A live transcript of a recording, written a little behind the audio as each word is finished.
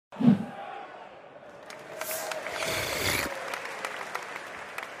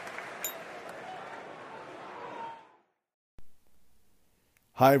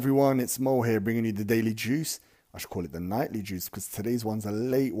Hi everyone, it's Mo here bringing you the Daily Juice. I should call it the Nightly Juice because today's one's a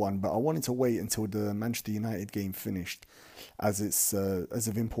late one, but I wanted to wait until the Manchester United game finished as it's as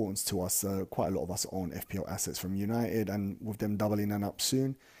of importance to us. Quite a lot of us own FPL assets from United, and with them doubling and up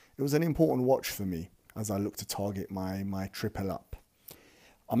soon, it was an important watch for me as I look to target my triple up.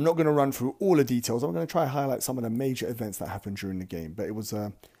 I'm not going to run through all the details. I'm going to try to highlight some of the major events that happened during the game, but it was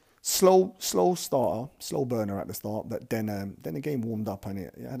a slow starter, slow burner at the start, but then the game warmed up and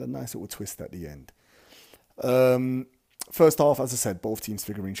it had a nice little twist at the end. First half, as I said, both teams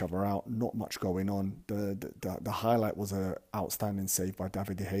figuring each other out. Not much going on. The highlight was a outstanding save by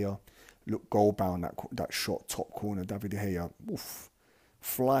David De Gea. Look, goal bound that shot top corner. David De Gea, oof,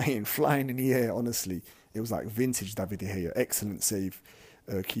 flying in the air. Honestly, it was like vintage David De Gea. Excellent save,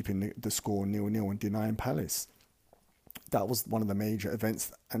 keeping the score 0-0 and denying Palace. That was one of the major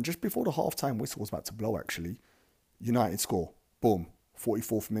events. And just before the half-time whistle was about to blow, actually, United score. Boom.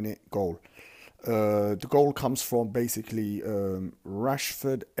 44th minute goal. The goal comes from basically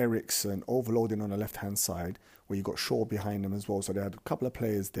Rashford, Eriksen overloading on the left-hand side, where you got Shaw behind them as well. So they had a couple of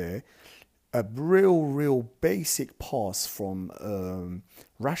players there. A real basic pass from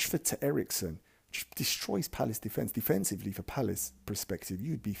Rashford to Eriksen. Just destroys Palace defence. Defensively, for Palace perspective,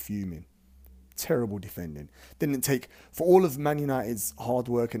 you'd be fuming. Terrible defending. Didn't take, for all of Man United's hard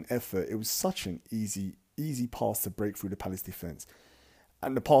work and effort, it was such an easy pass to break through the Palace defence.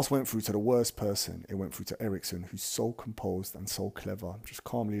 And the pass went through to the worst person. It went through to Eriksen, who's so composed and so clever. Just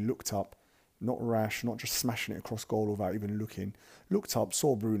calmly looked up, not rash, not just smashing it across goal without even looking. Looked up,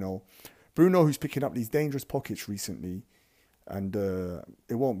 saw Bruno. Bruno, who's picking up these dangerous pockets recently. And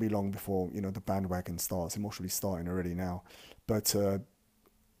it won't be long before, the bandwagon starts. Emotionally starting already now. But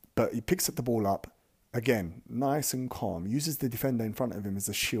he picks up the ball up, again, nice and calm, uses the defender in front of him as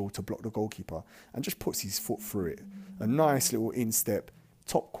a shield to block the goalkeeper, and just puts his foot through it. A nice little instep,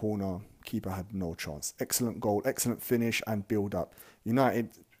 top corner, keeper had no chance. Excellent goal, excellent finish and build up. United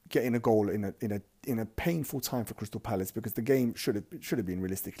getting a goal in a painful time for Crystal Palace because the game should have been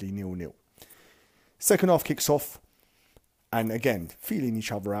realistically 0-0. Second half kicks off. And again, feeling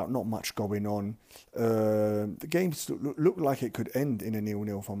each other out, not much going on. The game looked like it could end in a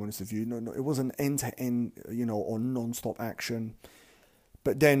 0-0, if I'm honest with you. No, it wasn't end-to-end, or non-stop action.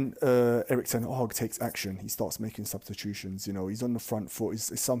 But then Erik ten Hag takes action. He starts making substitutions. He's on the front foot.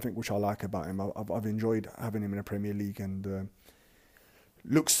 It's something which I like about him. I've enjoyed having him in the Premier League, and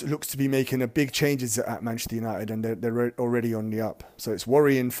looks to be making a big changes at Manchester United, and they're already on the up. So it's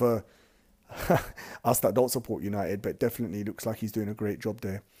worrying for us that don't support United, but definitely looks like he's doing a great job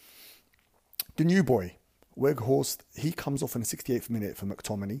there. The new boy, Weghorst, he comes off in the 68th minute for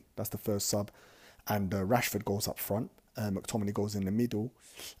McTominay. That's the first sub. And Rashford goes up front. McTominay goes in the middle.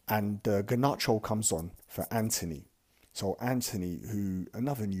 And Garnacho comes on for Anthony. So Anthony, who,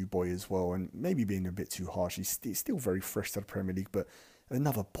 another new boy as well, and maybe being a bit too harsh, he's still very fresh to the Premier League, but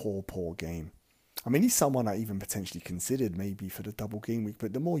another poor game. I mean, he's someone I even potentially considered maybe for the double game week,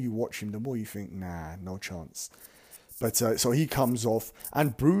 but the more you watch him, the more you think, nah, no chance. But so he comes off,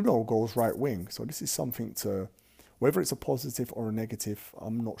 and Bruno goes right wing. So this is something to, whether it's a positive or a negative,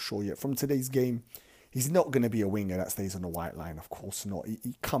 I'm not sure yet. From today's game, he's not going to be a winger that stays on the white line, of course not.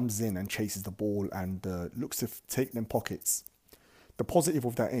 He comes in and chases the ball and looks to take them pockets. The positive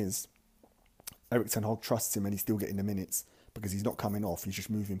of that is, Erik ten Hag trusts him and he's still getting the minutes because he's not coming off, he's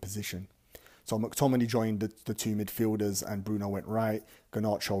just moving position. So McTominay joined the two midfielders and Bruno went right,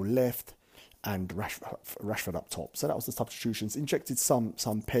 Garnacho left and Rashford up top. So that was the substitutions. Injected some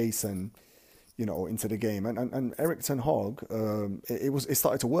pace and into the game. And Erik ten Hag, it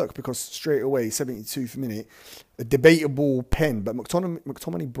started to work because straight away, 72th minute, a debatable pen, but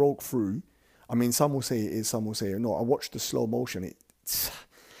McTominay broke through. I mean, some will say it is, some will say no. I watched the slow motion.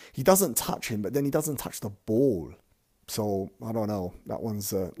 He doesn't touch him, but then he doesn't touch the ball. So I don't know. That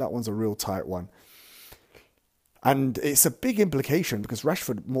one's a real tight one, and it's a big implication because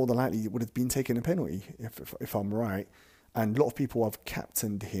Rashford more than likely would have been taking a penalty if I'm right, and a lot of people have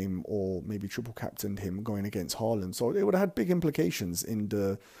captained him or maybe triple captained him going against Haaland. So it would have had big implications in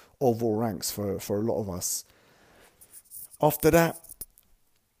the overall ranks for a lot of us. After that,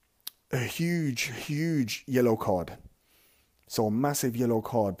 a huge yellow card. So a massive yellow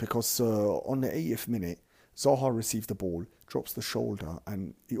card because on the 80th minute. Zaha receives the ball, drops the shoulder,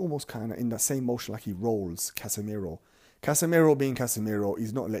 and he almost kind of, in that same motion like he rolls Casemiro. Casemiro being Casemiro,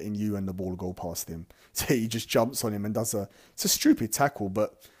 he's not letting you and the ball go past him. So he just jumps on him and it's a stupid tackle,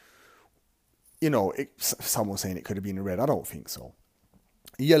 but, someone saying it could have been a red. I don't think so.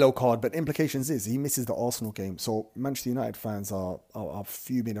 yellow card, but implications is he misses the Arsenal game. So Manchester United fans are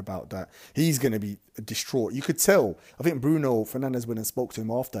fuming about that. He's going to be distraught. You could tell. I think Bruno Fernandes went and spoke to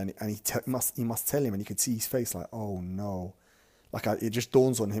him after, and he must tell him, and you could see his face like, oh no, like it just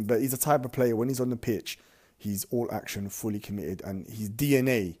dawns on him. But he's the type of player when he's on the pitch, he's all action, fully committed, and his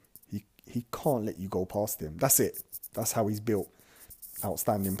DNA. He can't let you go past him. That's it. That's how he's built.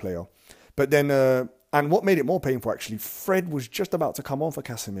 Outstanding player. But then, and what made it more painful actually, Fred was just about to come on for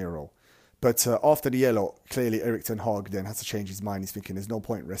Casemiro. But after the yellow, clearly Eric Ten Hag then has to change his mind. He's thinking there's no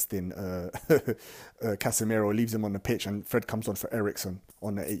point resting Casemiro, leaves him on the pitch, and Fred comes on for Ericsson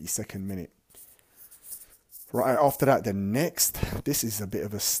on the 82nd minute. Right after that, then next, this is a bit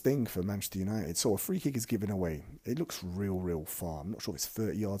of a sting for Manchester United. So a free kick is given away. It looks real far. I'm not sure if it's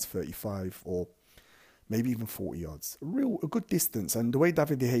 30 yards, 35, or maybe even 40 yards. A good distance. And the way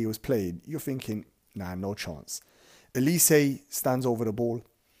David De Gea was played, you're thinking, nah, no chance. Elise stands over the ball.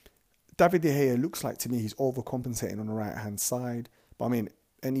 David De Gea looks like to me he's overcompensating on the right-hand side. But I mean,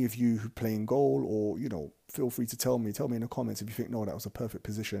 any of you who play in goal or, feel free to tell me in the comments if you think, no, that was a perfect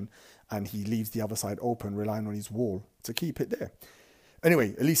position and he leaves the other side open, relying on his wall to keep it there.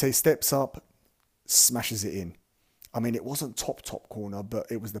 Anyway, Elise steps up, smashes it in. I mean, it wasn't top corner, but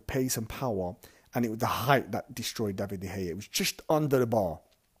it was the pace and power and it was the height that destroyed David De Gea. It was just under the bar.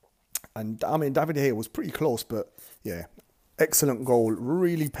 And I mean, David De Gea was pretty close, but yeah, excellent goal.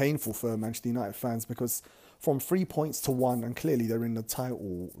 Really painful for Manchester United fans because from 3 points to 1, and clearly they're in the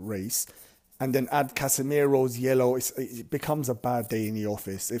title race, and then add Casemiro's yellow, it becomes a bad day in the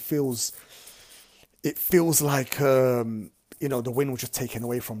office. It feels like, the win was just taken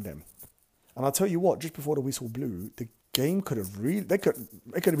away from them. And I'll tell you what, just before the whistle blew, the game could have it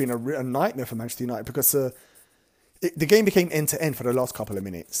could have been a nightmare for Manchester United because the game became end-to-end for the last couple of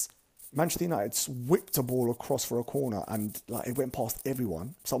minutes. Manchester United whipped a ball across for a corner and it went past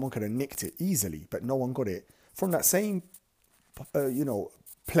everyone. Someone could have nicked it easily, but no one got it. From that same,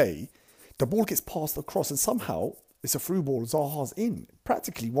 play, the ball gets passed across and somehow it's a through ball. Zaha's in,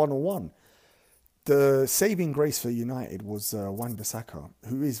 practically 1-on-1. The saving grace for United was Wan-Bissaka,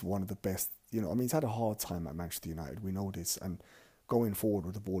 who is one of the best. He's had a hard time at Manchester United. We know this. And going forward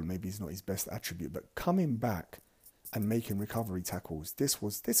with the ball maybe is not his best attribute. But coming back and making recovery tackles, this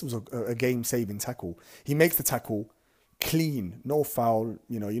was a game-saving tackle. He makes the tackle clean, no foul.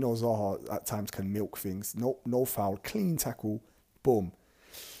 Zaha at times can milk things. No foul, clean tackle, boom.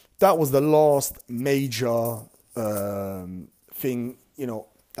 That was the last major thing,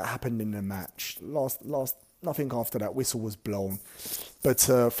 that happened in the match. Last, nothing after that. Whistle was blown. But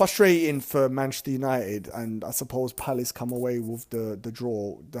frustrating for Manchester United, and I suppose Palace come away with the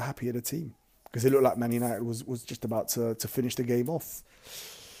draw, the happier the team. Because it looked like Man United was just about to finish the game off.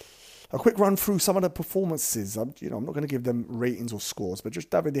 A quick run through some of the performances. I'm not going to give them ratings or scores, but just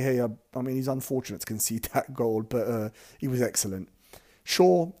David De Gea, he's unfortunate to concede that goal, but he was excellent.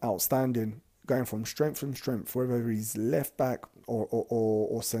 Shaw, outstanding, going from strength to strength, whether he's left back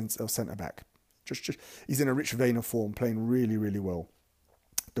or centre back. Just he's in a rich vein of form, playing really, really well.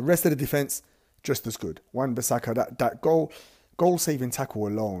 The rest of the defence, just as good. Wan-Bissaka, that goal-saving tackle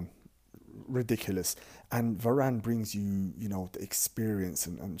alone, ridiculous. And Varane brings you, the experience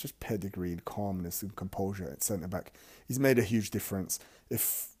and just pedigree and calmness and composure at centre-back. He's made a huge difference.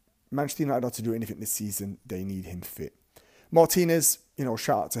 If Manchester United are to do anything this season, they need him fit. Martinez,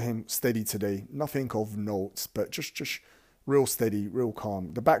 shout out to him, steady today. Nothing of note, but just real steady, real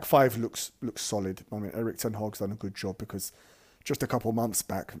calm. The back five looks solid. Eric Ten Hag's done a good job because just a couple months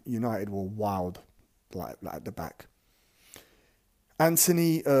back, United were wild like at the back.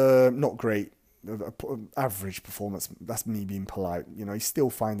 Anthony, not great. Average performance. That's me being polite. He's still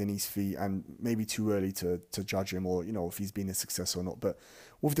finding his feet and maybe too early to judge him or, if he's been a success or not. But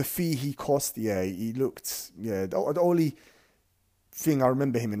with the fee he cost, he looked, the only thing I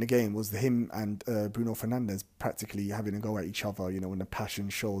remember him in the game was him and Bruno Fernandes practically having a go at each other, when the passion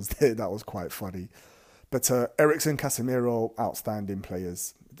shows there. That was quite funny. But Ericsson, Casemiro, outstanding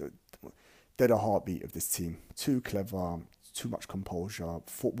players. They're the heartbeat of this team. Too clever, too much composure,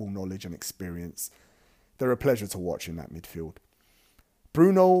 football knowledge and experience. They're a pleasure to watch in that midfield.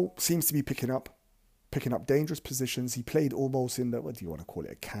 Bruno seems to be picking up dangerous positions. He played almost in the, what do you want to call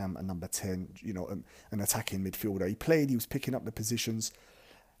it, a cam, a number 10, an attacking midfielder. He was picking up the positions.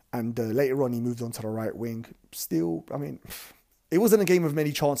 And later on, he moved on to the right wing. Still, it wasn't a game of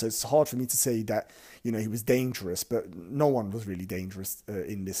many chances. It's hard for me to say that, he was dangerous, but no one was really dangerous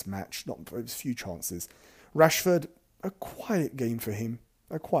in this match. It was few chances. Rashford, a quiet game for him.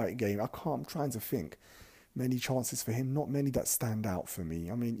 A quiet game. I'm trying to think. Many chances for him. Not many that stand out for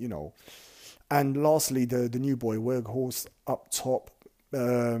me. And lastly, the new boy, Weghorst, up top.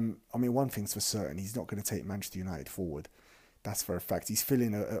 I mean, one thing's for certain, he's not going to take Manchester United forward. That's for a fact. He's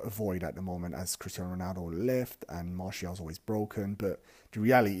filling a void at the moment as Cristiano Ronaldo left and Martial's always broken. But the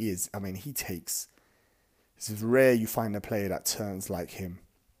reality is, I mean, it's rare you find a player that turns like him.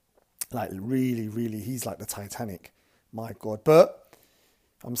 Like, really, really, he's like the Titanic. My God. But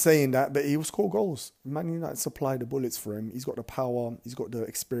I'm saying that, but he will score goals. Man United supply the bullets for him. He's got the power, he's got the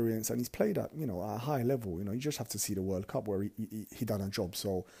experience, and he's played at, at a high level. You just have to see the World Cup where he done a job.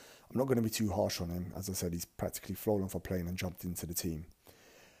 So I'm not going to be too harsh on him. As I said, he's practically flown for playing and jumped into the team.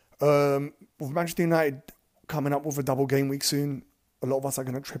 With Manchester United coming up with a double game week soon, a lot of us are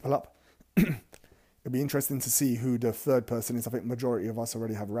going to triple up. It'll be interesting to see who the third person is. I think majority of us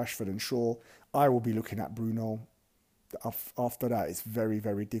already have Rashford and Shaw. I will be looking at Bruno. After that, it's very,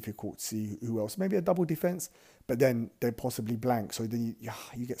 very difficult to see who else. Maybe a double defense, but then they're possibly blank. So then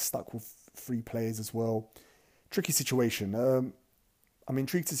you get stuck with three players as well. Tricky situation. I'm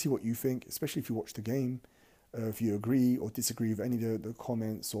intrigued to see what you think, especially if you watch the game. If you agree or disagree with any of the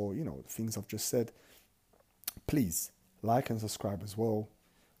comments or, the things I've just said, please like and subscribe as well.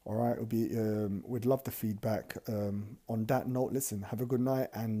 All right, we'd love the feedback. On that note, listen, have a good night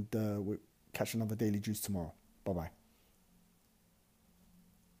and we'll catch another Daily Juice tomorrow. Bye-bye.